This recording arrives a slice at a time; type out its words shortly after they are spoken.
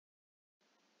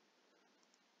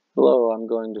video, I'm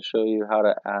going to show you how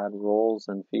to add roles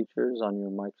and features on your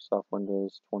Microsoft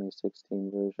Windows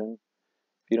 2016 version.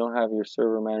 If you don't have your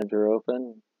Server Manager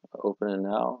open, open it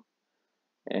now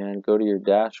and go to your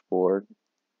dashboard.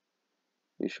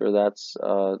 Be sure that's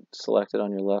selected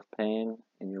on your left pane.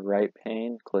 In your right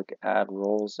pane, click Add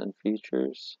Roles and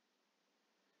Features.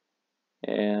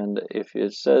 And if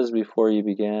it says before you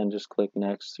begin, just click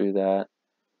Next through that.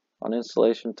 On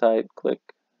installation type, click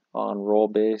on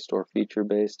role-based or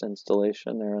feature-based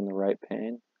installation there in the right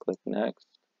pane. Click Next.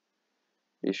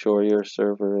 Be sure your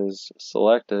server is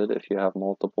selected if you have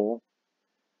multiple.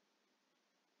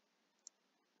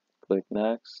 Click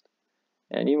Next.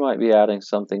 And you might be adding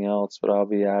something else, but I'll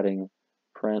be adding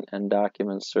print and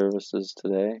document services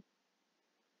today.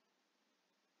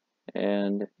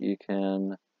 And you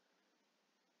can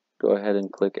go ahead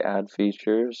and click Add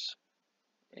Features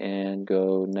and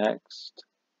go Next.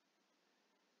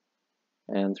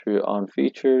 And through on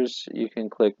Features, you can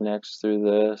click Next through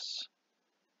this.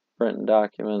 Print and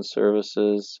document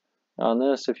services. On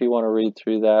this, if you want to read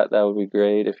through that, that would be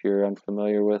great if you're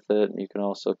unfamiliar with it. You can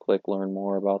also click Learn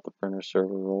More about the printer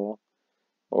server role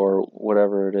or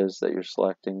whatever it is that you're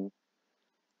selecting.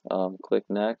 Click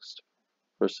Next.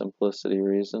 For simplicity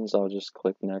reasons, I'll just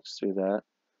click Next through that.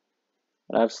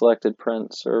 And I've selected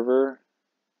Print Server.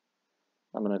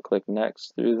 I'm going to click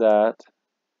Next through that.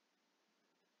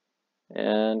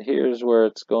 And here's where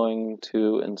it's going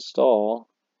to install.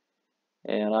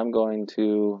 And I'm going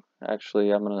to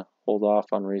hold off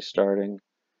on restarting,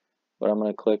 but I'm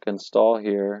going to click Install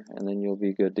here, and then you'll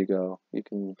be good to go. You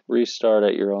can restart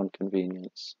at your own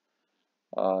convenience.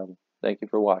 Thank you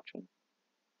for watching.